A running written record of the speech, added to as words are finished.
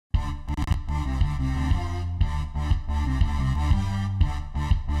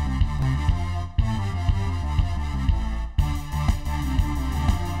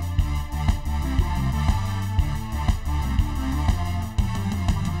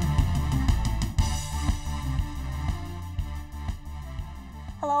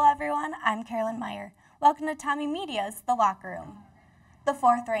Hello everyone, I'm Carolyn Meyer. Welcome to Tommy Media's The Locker Room. The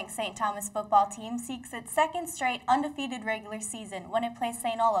fourth-ranked St. Thomas football team seeks its second straight undefeated regular season when it plays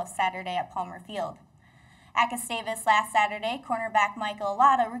St. Olaf Saturday at Palmer Field. At Gustavus last Saturday, cornerback Michael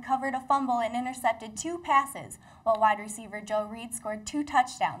Alada recovered a fumble and intercepted 2 passes, while wide receiver Joe Reed scored 2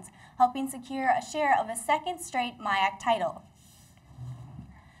 touchdowns, helping secure a share of a second straight MIAC title.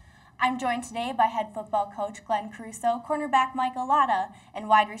 I'm joined today by head football coach Glenn Caruso, cornerback Michael Alada, and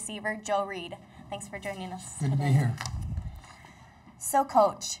wide receiver Joe Reed. Thanks for joining us today. Good to be here. So,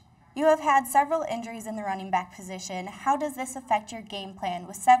 Coach, you have had several injuries in the running back position. How does this affect your game plan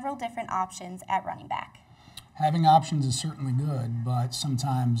with several different options at running back? Having options is certainly good, but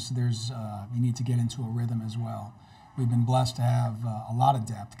sometimes you need to get into a rhythm as well. We've been blessed to have a lot of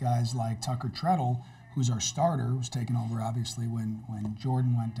depth. Guys like Tucker Treadle, who's our starter, was taken over obviously when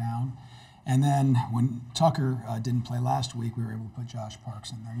Jordan went down. And then when Tucker didn't play last week, we were able to put Josh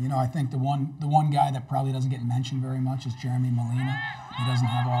Parks in there. You know, I think the one guy that probably doesn't get mentioned very much is Jeremy Molina. He doesn't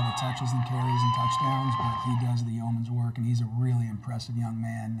have all the touches and carries and touchdowns, but he does the yeoman's work, and he's a really impressive young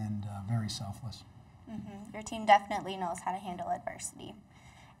man and very selfless. Your team definitely knows how to handle adversity.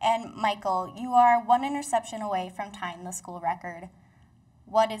 And Michael, you are 1 interception away from tying the school record.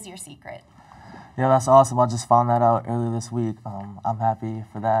 What is your secret? Yeah, that's awesome. I just found that out earlier this week. I'm happy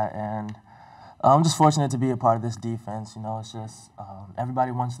for that, and I'm just fortunate to be a part of this defense. You know, it's just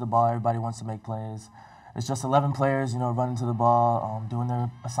everybody wants the ball, everybody wants to make plays. It's just 11 players, you know, running to the ball, doing their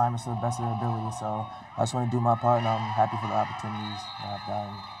assignments to the best of their ability. So I just want to do my part, and I'm happy for the opportunities that I've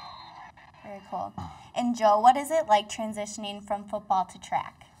gotten. Very cool. And Joe, what is it like transitioning from football to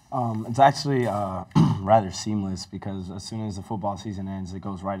track? It's actually rather seamless because as soon as the football season ends, it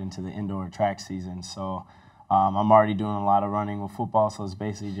goes right into the indoor track season. So I'm already doing a lot of running with football, so it's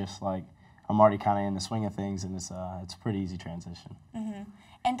basically just like I'm already kind of in the swing of things, and it's a pretty easy transition.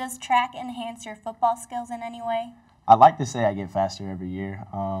 And does track enhance your football skills in any way? I'd like to say I get faster every year.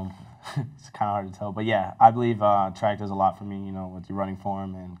 It's kind of hard to tell, but yeah, I believe track does a lot for me, you know, with your running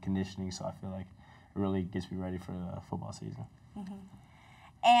form and conditioning, so I feel like it really gets me ready for the football season.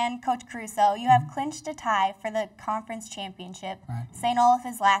 And Coach Caruso, you have clinched a tie for the conference championship. Right. St. Olaf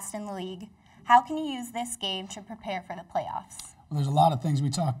is last in the league. How can you use this game to prepare for the playoffs? Well, there's a lot of things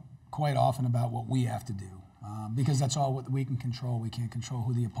we talk quite often about what we have to do because that's all what we can control. We can't control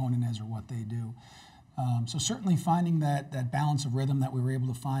who the opponent is or what they do. So certainly finding that balance of rhythm that we were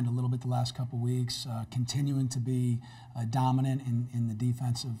able to find a little bit the last couple of weeks, continuing to be dominant in the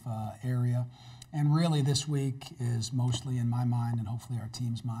defensive area. And really this week is mostly in my mind and hopefully our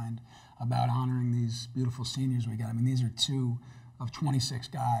team's mind about honoring these beautiful seniors we got. I mean, these are 2 of 26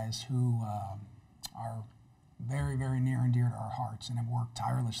 guys who are very, very near and dear to our hearts and have worked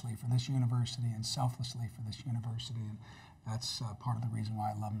tirelessly for this university and selflessly for this university. And that's part of the reason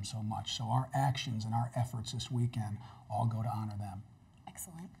why I love them so much. So our actions and our efforts this weekend all go to honor them.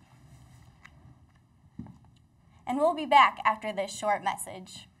 Excellent. And we'll be back after this short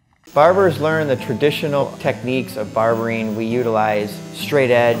message. Barbers learn the traditional techniques of barbering. We utilize straight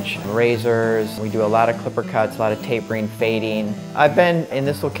edge razors. We do a lot of clipper cuts, a lot of tapering, fading. I've been in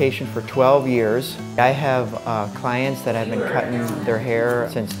this location for 12 years. I have clients that have been cutting their hair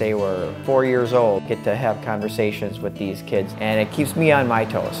since they were 4 years old. Get to have conversations with these kids, and it keeps me on my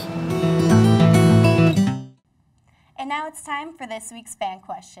toes. And now it's time for this week's fan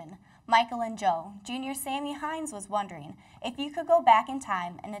question. Michael and Joe, Junior Sammy Hines was wondering, if you could go back in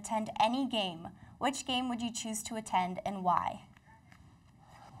time and attend any game, which game would you choose to attend and why?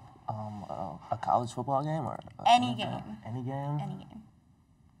 A college football game or Any game. Any game? Any game.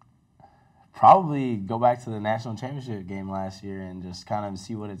 Probably go back to the national championship game last year and just kind of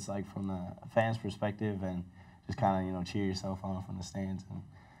see what it's like from the fans' perspective and just kind of, you know, cheer yourself on from the stands and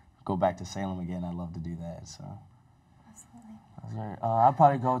go back to Salem again. I'd love to do that. So. Absolutely. That's right. I'd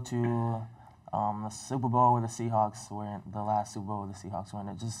probably go to the Super Bowl where the Seahawks were the last Super Bowl where the Seahawks were in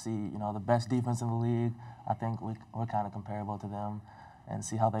it. Just see, you know, the best defense in the league. I think we're kind of comparable to them, and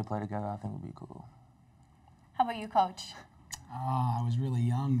see how they play together. I think would be cool. How about you, Coach? I was really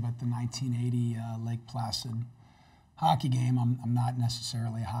young, but the 1980 Lake Placid hockey game, I'm not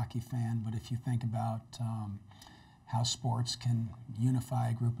necessarily a hockey fan, but if you think about how sports can unify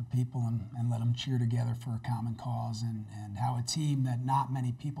a group of people and let them cheer together for a common cause, and how a team that not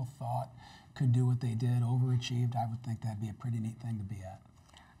many people thought could do what they did overachieved, I would think that'd be a pretty neat thing to be at.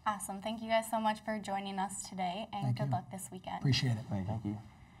 Awesome. Thank you guys so much for joining us today, and good luck this weekend. Appreciate it. Thank you.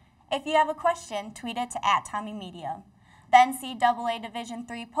 If you have a question, tweet it to @TommyMedia. The NCAA Division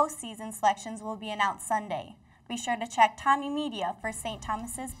III postseason selections will be announced Sunday. Be sure to check Tommy Media for St.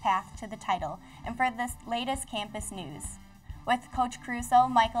 Thomas's path to the title and for the latest campus news. With Coach Caruso,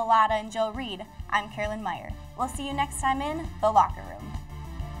 Michael Alada, and Joe Reed, I'm Carolyn Meyer. We'll see you next time in The Locker Room.